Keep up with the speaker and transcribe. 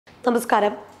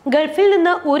നമസ്കാരം. ഗൾഫിൽ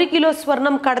നിന്ന് 1 കിലോ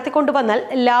സ്വർണം കടത്തിക്കൊണ്ടുവന്നാൽ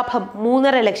ലാഭം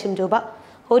 3.5 ലക്ഷം രൂപ.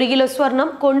 1 കിലോ സ്വർണം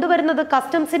കൊണ്ടുവരുന്നത്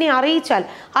കസ്റ്റംസിനെ അറിയിച്ചാൽ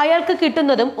അയാൾക്ക്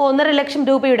കിട്ടുന്നതും 1.5 ലക്ഷം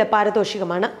രൂപയുടെ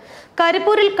പാരിതോഷികമാണ്.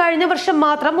 കരിപ്പൂരിൽ കഴിഞ്ഞ വർഷം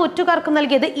മാത്രം ഒറ്റുകാർക്ക്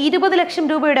നൽകിയത് 20 ലക്ഷം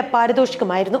രൂപയുടെ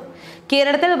പാരിതോഷികമായിരുന്നു.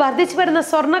 കേരളത്തിൽ വർദ്ധിച്ചു വരുന്ന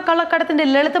സ്വർണ്ണ കള്ളക്കടത്തിന്റെ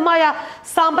ലളിതമായ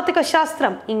സാമ്പത്തിക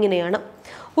ശാസ്ത്രം ഇങ്ങനെയാണ്.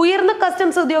 ഉയർന്ന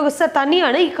കസ്റ്റംസ് ഉദ്യോഗസ്ഥർ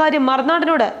തന്നെയാണ് ഇക്കാര്യം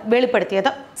മറുനാടനോട് വെളിപ്പെടുത്തിയത്.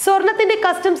 സ്വർണത്തിന്റെ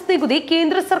കസ്റ്റംസ് നികുതി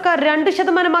കേന്ദ്ര സർക്കാർ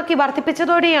 2%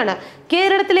 വർദ്ധിപ്പിച്ചതോടെയാണ്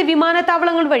കേരളത്തിലെ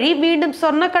വിമാനത്താവളങ്ങൾ വഴി വീണ്ടും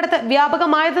സ്വർണ്ണക്കടത്ത്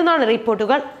വ്യാപകമായതെന്നാണ്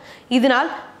റിപ്പോർട്ടുകൾ. ഇതിനാൽ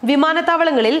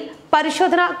വിമാനത്താവളങ്ങളിൽ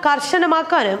പരിശോധന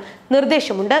കർശനമാക്കാനും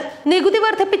നിർദ്ദേശമുണ്ട്. നികുതി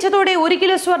വർദ്ധിപ്പിച്ചതോടെ 1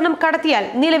 കിലോ സ്വർണം കടത്തിയാൽ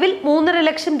നിലവിൽ 3.5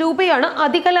 ലക്ഷം രൂപയാണ്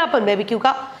അധിക ലാഭം ലഭിക്കുക.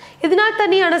 ഇതിനാൽ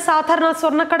തന്നെയാണ് സാധാരണ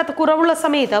സ്വർണ്ണക്കടത്ത് കുറവുള്ള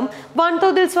സമയത്തും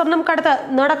വൻതോതിൽ സ്വർണം കടത്ത്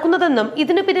നടക്കുന്നതെന്നും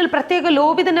ഇതിന് പിന്നിൽ പ്രത്യേക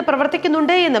ലോബി തന്നെ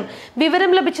പ്രവർത്തിക്കുന്നുണ്ട് എന്നും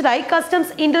വിവരം ലഭിച്ചതായി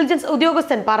കസ്റ്റംസ് ഇന്റലിജൻസ്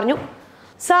ഉദ്യോഗസ്ഥൻ പറഞ്ഞു.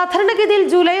 സാധാരണഗതിയിൽ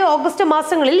ജൂലൈ ഓഗസ്റ്റ്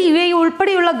മാസങ്ങളിൽ UAE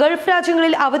ഉൾപ്പെടെയുള്ള ഗൾഫ്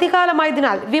രാജ്യങ്ങളിൽ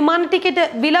അവധിക്കാലമായതിനാൽ വിമാന ടിക്കറ്റ്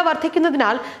വില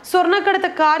വർദ്ധിക്കുന്നതിനാൽ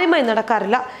സ്വർണ്ണക്കടത്ത് കാര്യമായി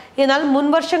നടക്കാറില്ല.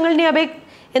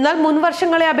 എന്നാൽ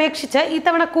മുൻവർഷങ്ങളെ അപേക്ഷിച്ച്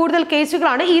ഇത്തവണ കൂടുതൽ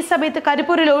കേസുകളാണ് ഈ സമയത്ത്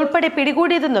കരിപ്പൂരിൽ ഉൾപ്പെടെ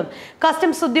പിടികൂടിയതെന്നും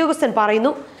കസ്റ്റംസ് ഉദ്യോഗസ്ഥൻ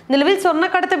പറയുന്നു. നിലവിൽ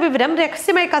സ്വർണ്ണക്കടത്ത് വിവരം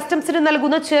രഹസ്യമായി കസ്റ്റംസിന്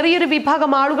നൽകുന്ന ചെറിയൊരു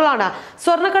വിഭാഗം ആളുകളാണ്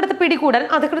സ്വർണ്ണക്കടത്ത് പിടികൂടാൻ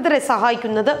അധികൃതരെ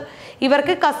സഹായിക്കുന്നത്.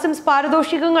 ഇവർക്ക് കസ്റ്റംസ്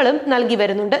പാരിതോഷികങ്ങളും നൽകി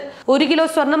വരുന്നുണ്ട്. 1 കിലോ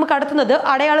സ്വർണം കടത്തുന്നത്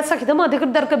അടയാള സഹിതം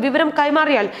അധികൃതർക്ക് വിവരം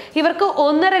കൈമാറിയാൽ ഇവർക്ക്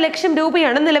 1.5 ലക്ഷം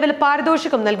രൂപയാണ് നിലവിൽ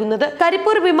പാരിതോഷികം നൽകുന്നത്.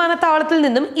 കരിപ്പൂർ വിമാനത്താവളത്തിൽ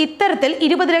നിന്നും ഇത്തരത്തിൽ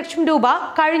 20 ലക്ഷം രൂപ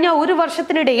കഴിഞ്ഞ ഒരു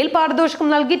വർഷത്തിനിടയിൽ പാരിതോഷികം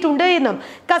നൽകിയിട്ടുണ്ട് എന്നും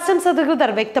കസ്റ്റംസ് അധികൃതർ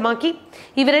വ്യക്തമാക്കി.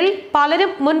 ഇവരിൽ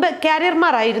പലരും മുൻപ്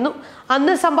കാരിയർമാരായിരുന്നു.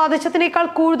 അന്ന് സമ്പാദിച്ചതിനേക്കാൾ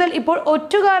കൂടുതൽ ഇപ്പോൾ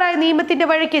ഒറ്റുകാരായ നിയമത്തിന്റെ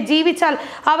വഴിക്ക് ജീവിച്ചാൽ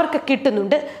അവർക്ക്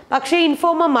കിട്ടുന്നുണ്ട്. പക്ഷേ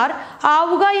ഇൻഫോമർമാർ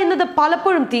ആവുക എന്നത്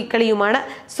പലപ്പോഴും തീക്കളിയുമാണ്.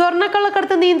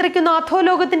 സ്വർണ്ണക്കള്ളക്കടത്ത് നിയന്ത്രിക്കുന്ന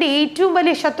അധോലോകത്തിന്റെ ഏറ്റവും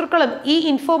വലിയ ശത്രുക്കളും ഈ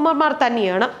ഇൻഫോമർമാർ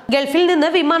തന്നെയാണ്. ഗൾഫിൽ നിന്ന്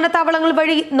വിമാനത്താവളങ്ങൾ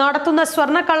വഴി നടത്തുന്ന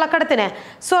സ്വർണ്ണക്കള്ളക്കടത്തിന്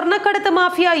സ്വർണ്ണക്കടത്ത്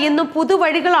മാഫിയ എന്നും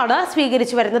പുതുവഴികളാണ്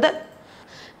സ്വീകരിച്ചു വരുന്നത്.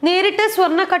 നേരിട്ട്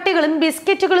സ്വർണ്ണക്കട്ടികളും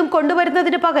ബിസ്ക്കറ്റുകളും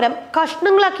കൊണ്ടുവരുന്നതിന് പകരം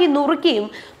കഷ്ണങ്ങളാക്കി നുറുക്കിയും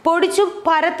പൊടിച്ചും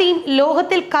പരത്തിയും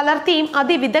ലോഹത്തിൽ കലർത്തിയും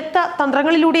അതിവിദഗ്ധ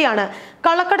തന്ത്രങ്ങളിലൂടെയാണ്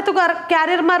കള്ളക്കടത്തുകാർ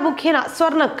കാരിയർമാർ മുഖേന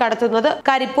സ്വർണം കടത്തുന്നത്.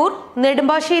 കരിപ്പൂർ,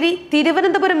 നെടുമ്പാശ്ശേരി,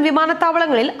 തിരുവനന്തപുരം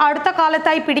വിമാനത്താവളങ്ങളിൽ അടുത്ത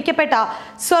കാലത്തായി പിടിക്കപ്പെട്ട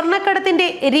സ്വർണ്ണക്കടത്തിന്റെ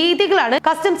രീതികളാണ്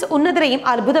കസ്റ്റംസ് ഉന്നതരെയും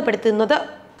അത്ഭുതപ്പെടുത്തുന്നത്.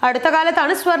 അടുത്ത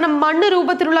കാലത്താണ് സ്വർണം മണ്ണ്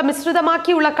രൂപത്തിലുള്ള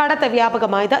മിശ്രിതമാക്കിയുള്ള കടത്ത്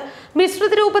വ്യാപകമായത്.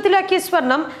 മിശ്രിത രൂപത്തിലാക്കിയ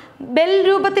സ്വർണം ബെൽ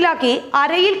രൂപത്തിലാക്കി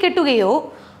അരയിൽ കെട്ടുകയോ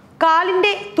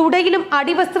കാലിന്റെ തുടയിലും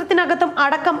അടിവസ്ത്രത്തിനകത്തും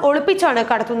അടക്കം ഒളിപ്പിച്ചാണ്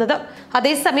കടത്തുന്നത്.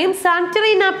 അതേസമയം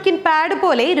സാനിറ്ററി നാപ്കിൻ പാഡ്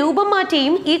പോലെ രൂപം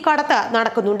മാറ്റിയും ഈ കടത്ത്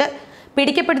നടക്കുന്നുണ്ട്.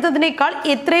 പിടിക്കപ്പെടുന്നതിനേക്കാൾ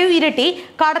എത്രയോ ഇരട്ടി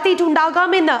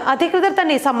കടത്തിയിട്ടുണ്ടാകാമെന്ന് അധികൃതർ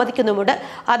തന്നെ സമ്മതിക്കുന്നുമുണ്ട്.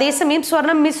 അതേസമയം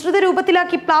സ്വർണം മിശ്രിത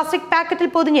രൂപത്തിലാക്കി പ്ലാസ്റ്റിക് പാക്കറ്റിൽ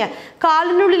പൊതിഞ്ഞ്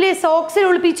കാലിനുള്ളിലെ സോക്സിൽ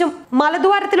ഒളിപ്പിച്ചും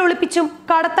മലദ്വാരത്തിൽ ഒളിപ്പിച്ചും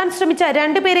കടത്താൻ ശ്രമിച്ച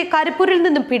 2 പേരെ കരിപ്പൂരിൽ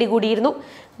നിന്നും പിടികൂടിയിരുന്നു.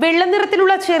 വെള്ള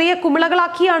നിറത്തിലുള്ള ചെറിയ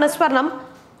കുമിളകളാക്കിയാണ് സ്വർണം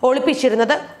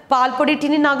ഒളിപ്പിച്ചിരുന്നത്. പാൽപ്പൊടി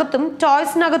ടിന്നിനകത്തും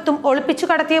ടോയ്സിനകത്തും ഒളിപ്പിച്ചു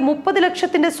കടത്തിയ 30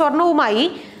 ലക്ഷത്തിന്റെ സ്വർണവുമായി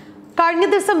കഴിഞ്ഞ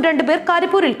ദിവസം 2 പേർ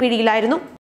കരിപ്പൂരിൽ പിടിയിലായിരുന്നു.